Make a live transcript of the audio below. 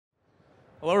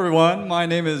Hello, everyone. My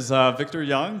name is Victor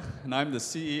Young, and I'm the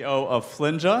CEO of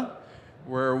Flinja,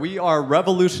 where we are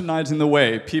revolutionizing the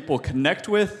way people connect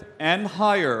with and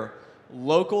hire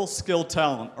local skilled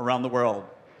talent around the world.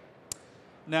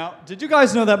 Now, did you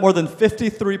guys know that more than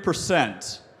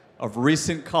 53% of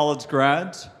recent college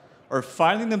grads are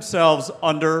finding themselves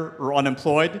under or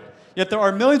unemployed, yet there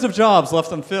are millions of jobs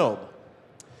left unfilled?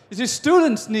 You see,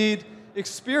 students need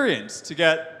experience to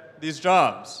get these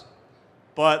jobs,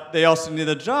 but they also need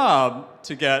a job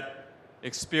to get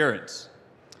experience.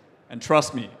 And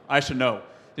trust me, I should know.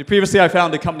 Previously, I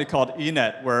founded a company called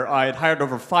eNet, where I had hired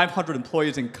over 500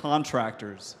 employees and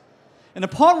contractors. And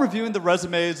upon reviewing the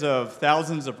resumes of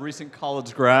thousands of recent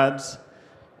college grads,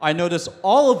 I noticed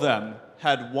all of them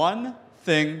had one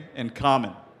thing in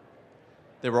common.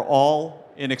 They were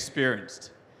all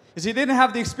inexperienced. You see, they didn't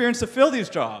have the experience to fill these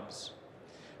jobs.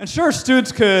 And sure,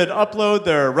 students could upload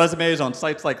their resumes on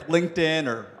sites like LinkedIn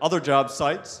or other job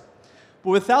sites, but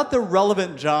without the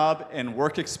relevant job and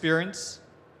work experience,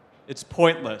 it's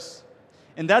pointless.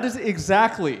 And that is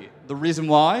exactly the reason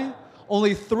why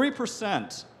only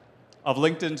 3% of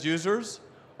LinkedIn's users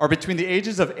are between the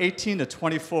ages of 18 to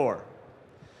 24.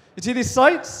 You see, these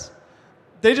sites,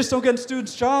 they just don't get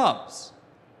students jobs.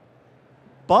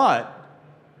 But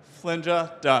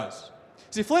Flinja does.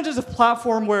 See, Flinja is a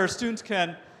platform where students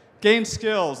can gain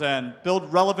skills and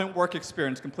build relevant work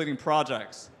experience completing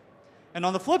projects. And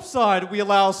on the flip side, we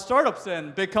allow startups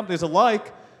and big companies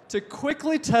alike to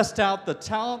quickly test out the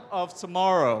talent of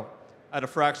tomorrow at a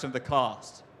fraction of the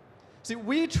cost. See,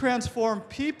 we transform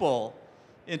people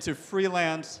into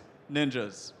freelance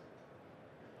ninjas.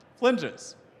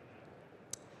 Flinjas.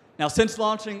 Now, since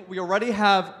launching, we already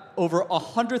have over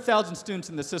 100,000 students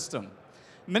in the system,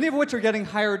 many of which are getting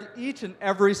hired each and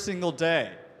every single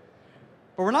day.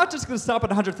 But we're not just going to stop at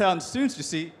 100,000 students, you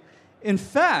see. In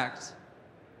fact,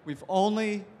 we've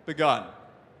only begun.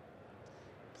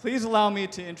 Please allow me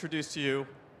to introduce to you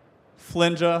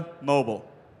Flinja Mobile.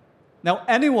 Now,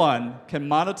 anyone can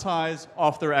monetize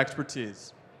off their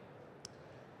expertise.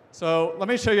 So let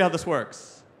me show you how this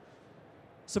works.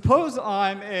 Suppose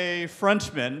I'm a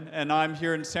Frenchman and I'm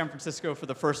here in San Francisco for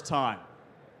the first time.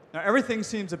 Now, everything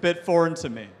seems a bit foreign to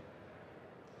me.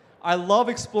 I love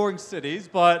exploring cities,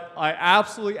 but I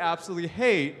absolutely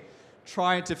hate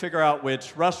trying to figure out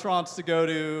which restaurants to go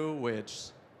to, which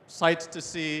sites to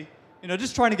see,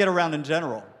 just trying to get around in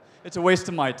general. It's a waste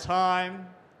of my time.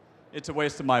 It's a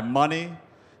waste of my money.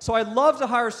 So I'd love to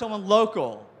hire someone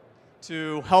local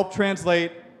to help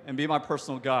translate and be my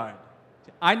personal guide.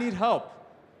 I need help,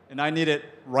 and I need it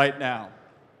right now.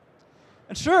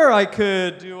 And sure, I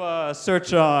could do a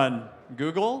search on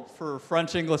Google for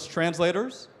French-English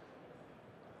translators.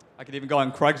 I could even go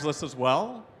on Craigslist as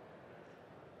well.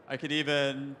 I could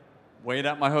even wait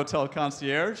at my hotel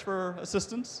concierge for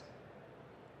assistance.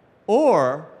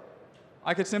 Or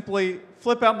I could simply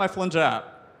flip out my Flinja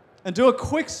app and do a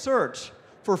quick search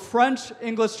for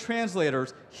French-English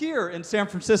translators here in San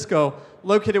Francisco,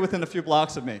 located within a few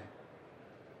blocks of me.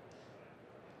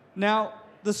 Now,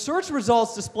 the search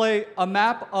results display a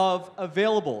map of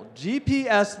available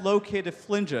GPS-located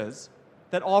Flinjas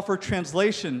that offer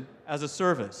translation as a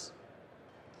service.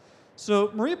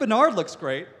 So Marie Bernard looks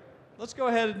great. Let's go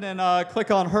ahead and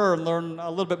click on her and learn a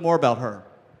little bit more about her.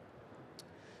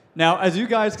 Now, as you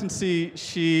guys can see,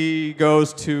 she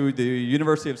goes to the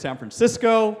University of San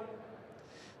Francisco.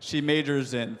 She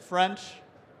majors in French.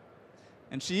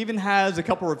 And she even has a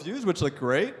couple reviews, which look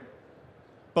great.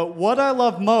 But what I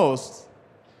love most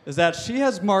is that she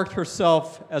has marked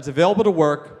herself as available to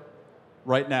work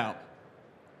right now.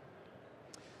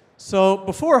 So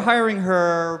before hiring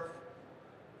her,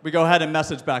 we go ahead and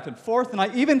message back and forth, and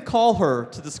I even call her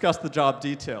to discuss the job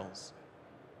details.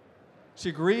 She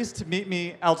agrees to meet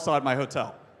me outside my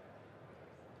hotel.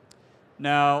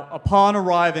 Now, upon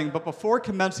arriving, but before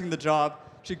commencing the job,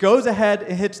 she goes ahead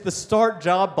and hits the Start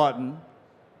Job button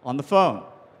on the phone.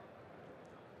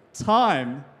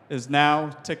 Time is now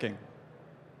ticking.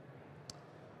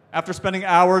 After spending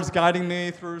hours guiding me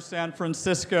through San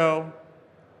Francisco,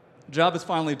 the job is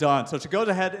finally done. So she goes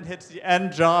ahead and hits the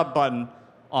End Job button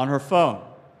on her phone.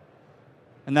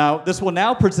 And now this will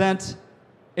now present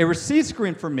a receipt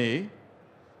screen for me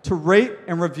to rate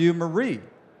and review Marie,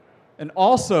 and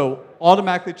also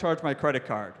automatically charge my credit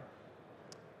card.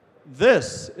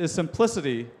 This is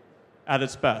simplicity at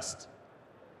its best.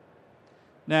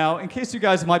 Now, in case you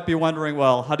guys might be wondering,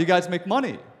 well, how do you guys make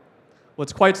money? Well,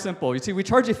 it's quite simple. You see, we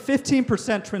charge a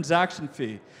 15% transaction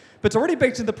fee, but it's already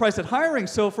baked into the price at hiring.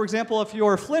 So, for example, if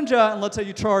you're Flinja, and let's say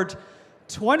you charge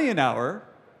 $20 an hour,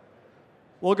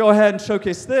 we'll go ahead and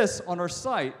showcase this on our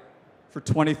site for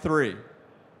 $23.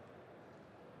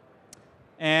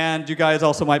 And you guys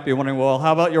also might be wondering, well,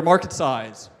 how about your market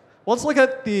size? Well, let's look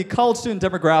at the college student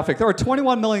demographic. There are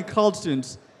 21 million college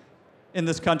students in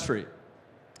this country.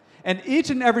 And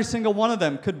each and every single one of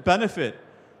them could benefit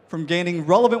from gaining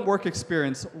relevant work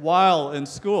experience while in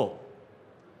school.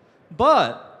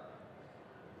 But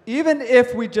even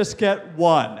if we just get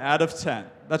 1 out of 10,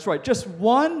 that's right, just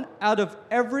 1 out of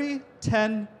every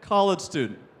 10 college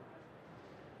student,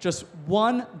 just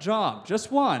 1 job,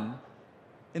 just 1,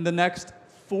 in the next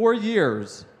 4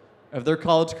 years of their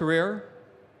college career,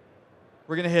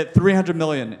 we're going to hit 300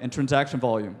 million in transaction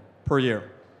volume per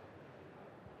year.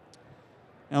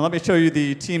 Now let me show you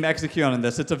the team executing on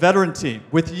this. It's a veteran team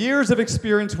with years of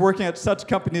experience working at such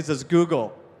companies as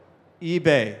Google,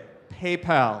 eBay,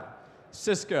 PayPal,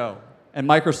 Cisco, and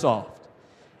Microsoft.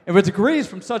 And with degrees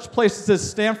from such places as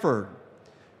Stanford,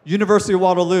 University of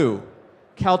Waterloo,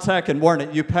 Caltech, and Wharton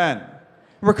at UPenn.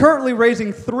 We're currently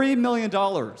raising $3 million,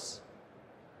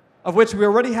 of which we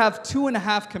already have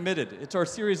 2.5 committed. It's our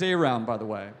Series A round, by the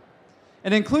way.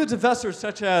 And it includes investors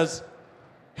such as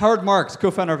Howard Marks,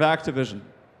 co-founder of Activision,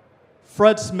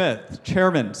 Fred Smith,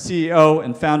 chairman, CEO,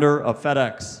 and founder of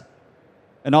FedEx,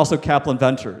 and also Kaplan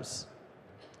Ventures,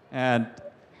 and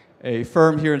a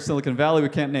firm here in Silicon Valley we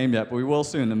can't name yet, but we will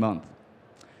soon in a month.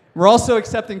 We're also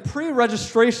accepting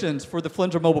pre-registrations for the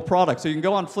Flinja mobile product, so you can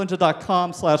go on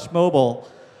flinja.com/mobile.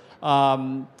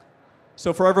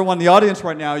 So for everyone in the audience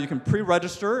right now, you can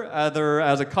pre-register either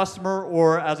as a customer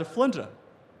or as a Flinja.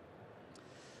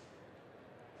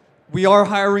 We are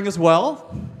hiring as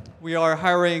well. We are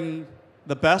hiring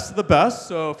the best of the best.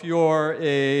 So if you're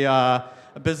a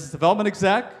business development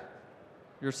exec,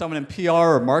 you're someone in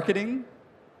PR or marketing,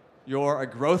 you're a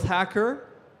growth hacker,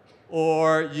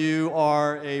 or you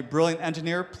are a brilliant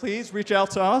engineer, please reach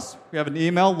out to us. We have an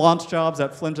email,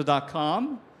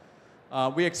 launchjobs@flinja.com.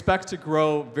 We expect to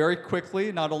grow very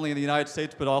quickly, not only in the United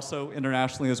States, but also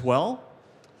internationally as well.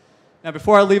 Now,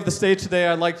 before I leave the stage today,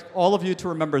 I'd like all of you to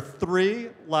remember 3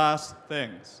 last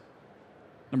things.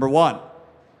 Number 1,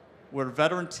 we're a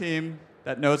veteran team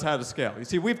that knows how to scale. You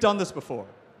see, we've done this before.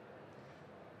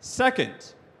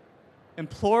 Second,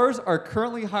 employers are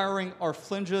currently hiring our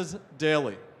Flinjas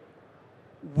daily.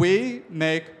 We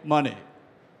make money.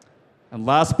 And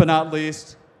last but not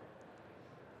least,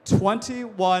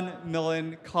 21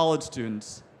 million college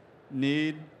students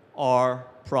need our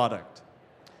product.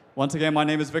 Once again, my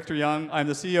name is Victor Young. I'm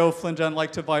the CEO of Flinja, and I'd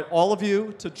like to invite all of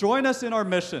you to join us in our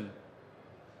mission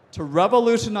to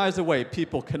revolutionize the way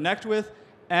people connect with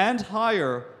and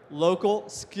hire local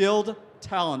skilled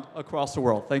talent across the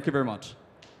world. Thank you very much.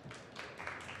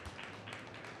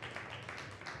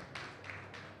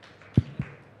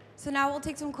 So now we'll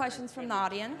take some questions from the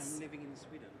audience. I'm living in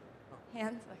Sweden.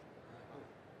 Hands.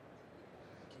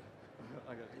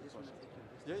 I got a question.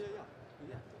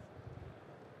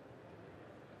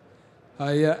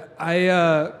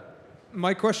 Yeah.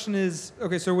 My question is,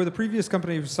 okay, so with the previous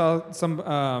company, we saw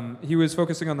he was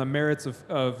focusing on the merits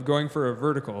of going for a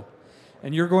vertical,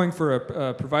 and you're going for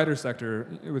a provider sector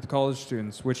with college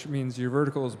students, which means your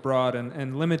vertical is broad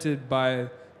and limited by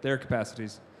their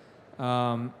capacities.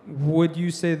 Would you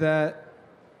say that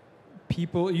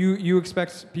you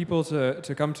expect people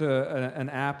to come to an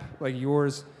app like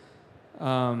yours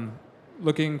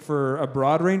looking for a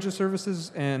broad range of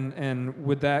services, and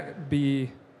would that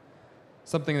be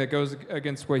something that goes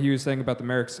against what he was saying about the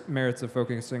merits of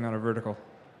focusing on a vertical?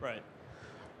 Right.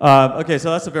 Okay, so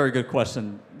that's a very good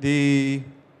question. The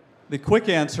quick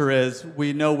answer is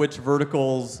we know which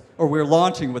verticals, or we're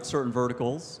launching with certain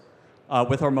verticals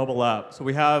with our mobile app. So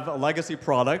we have a legacy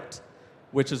product,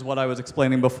 which is what I was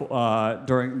explaining before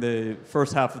during the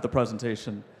first half of the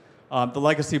presentation. The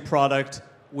legacy product,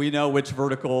 we know which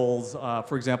verticals,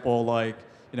 for example, like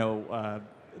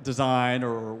design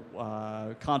or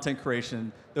content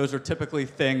creation. Those are typically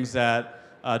things that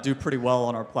do pretty well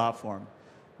on our platform.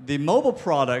 The mobile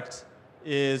product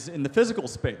is in the physical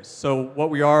space. So what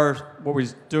we're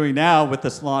doing now with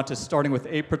this launch is starting with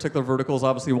 8 particular verticals.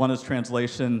 Obviously, one is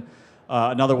translation,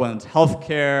 another one's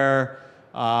healthcare.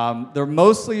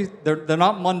 They're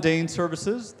not mundane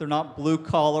services. They're not blue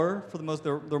collar for the most.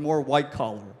 They're more white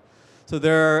collar. So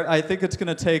I think it's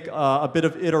going to take a bit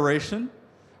of iteration.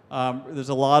 There's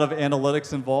a lot of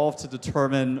analytics involved to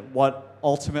determine what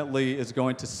ultimately is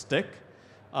going to stick.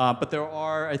 But there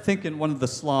are, I think in one of the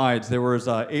slides, there was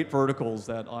 8 verticals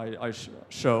that I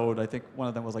showed. I think one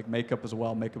of them was like makeup as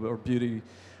well, makeup or beauty.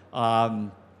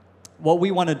 What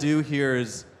we want to do here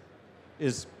is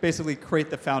basically create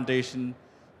the foundation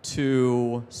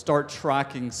to start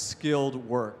tracking skilled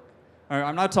work.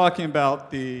 I'm not talking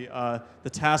about the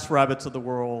TaskRabbits of the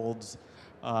world,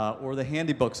 or the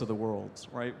handy books of the world,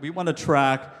 right? We want to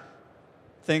track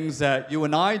things that you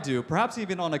and I do, perhaps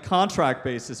even on a contract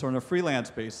basis or on a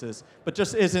freelance basis, but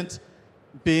just isn't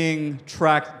being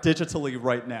tracked digitally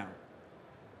right now,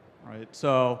 right?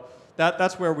 So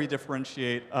that's where we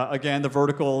differentiate. Again, the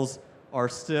verticals are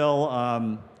still,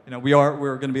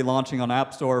 we're going to be launching on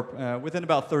App Store within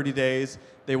about 30 days.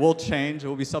 They will change. It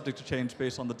will be subject to change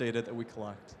based on the data that we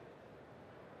collect.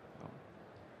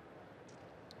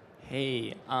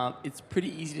 Hey, it's pretty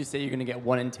easy to say you're going to get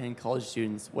 1 in 10 college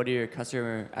students. What are your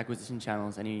customer acquisition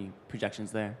channels? Any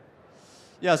projections there?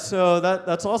 Yeah, so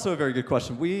that's also a very good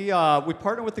question. We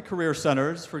partner with the career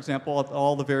centers, for example, at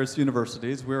all the various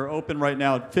universities. We're open right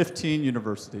now at 15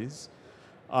 universities.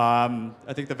 I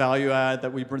think the value add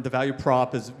that we bring, the value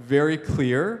prop is very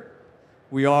clear.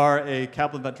 We are a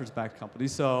capital ventures-backed company,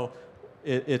 so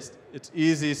it's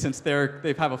easy since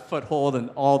they have a foothold in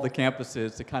all the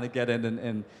campuses to kind of get in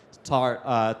and start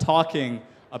talking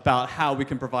about how we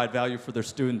can provide value for their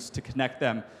students to connect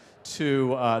them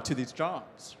to these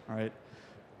jobs, right?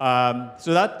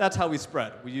 So that's how we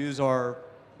spread. We use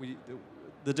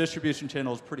the distribution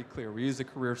channel is pretty clear. We use the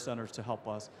career centers to help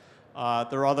us.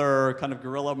 There are other kind of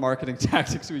guerrilla marketing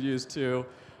tactics we use too,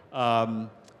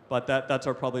 but that's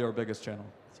probably our biggest channel.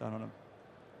 So I don't know.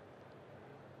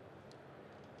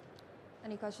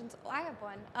 Any questions? Oh, I have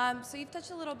one. So you've touched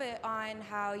a little bit on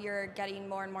how you're getting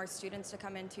more and more students to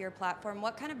come into your platform.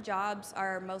 What kind of jobs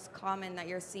are most common that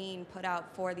you're seeing put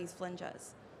out for these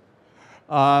Flinjas?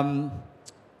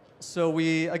 So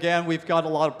we've got a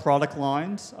lot of product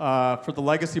lines. For the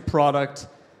legacy product,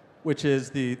 which is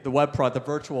the web product, the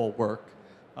virtual work,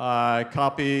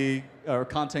 copy or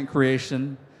content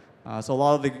creation. So a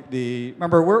lot of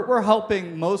remember, we're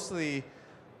helping mostly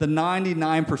the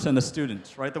 99% of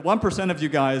students, right? The 1% of you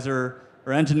guys are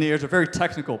engineers, are very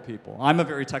technical people. I'm a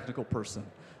very technical person.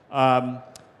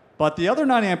 But the other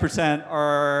 99%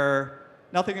 are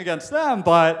nothing against them,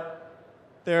 but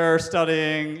they're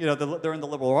studying, they're in the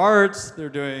liberal arts, they're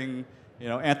doing,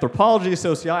 anthropology,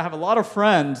 sociology. I have a lot of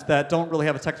friends that don't really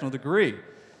have a technical degree.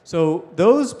 So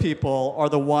those people are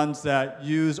the ones that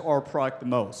use our product the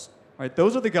most, right?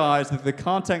 Those are the guys, the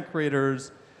content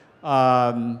creators,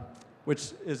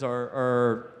 which is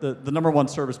the number one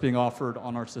service being offered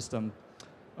on our system,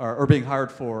 or being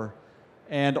hired for.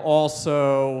 And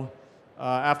also,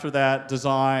 after that,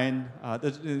 design,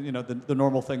 the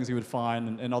normal things you would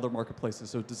find in other marketplaces,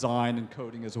 so design and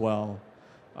coding as well.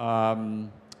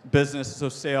 Business, so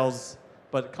sales,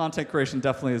 but content creation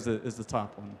definitely is the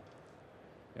top one.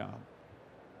 Yeah.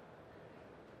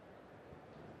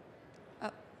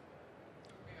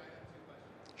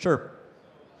 Sure.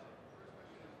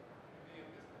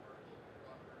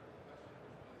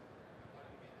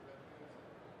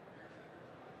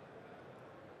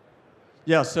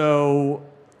 Yeah, so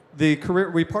we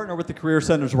partner with the career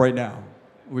centers right now.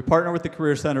 We partner with the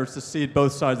career centers to seed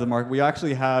both sides of the market. We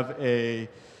actually have a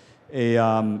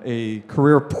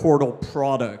career portal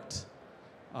product,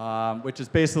 which is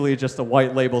basically just a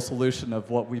white label solution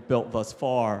of what we've built thus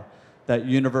far that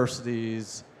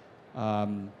universities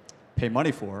pay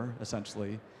money for,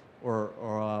 essentially,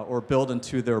 or build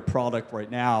into their product right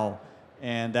now,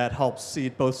 and that helps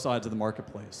seed both sides of the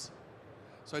marketplace.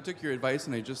 So I took your advice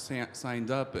and I just signed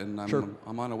up, and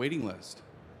I'm on a waiting list.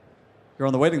 You're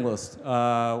on the waiting list.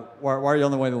 Why are you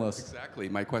on the waiting list? Exactly,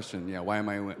 my question. Yeah, why am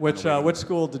I on the Which waiting list?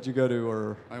 school did you go to,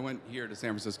 or? I went here to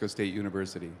San Francisco State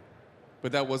University,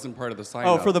 but that wasn't part of the sign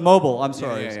Oh, up. for the mobile. I'm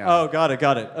sorry. Yeah. Oh, got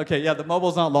it. Okay, yeah, the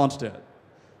mobile's not launched yet.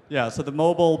 Yeah, so the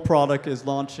mobile product is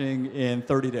launching in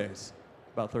 30 days,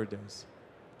 about 30 days.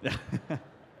 Yeah.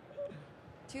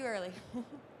 Too early.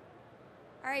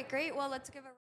 All right, great. Well, let's give a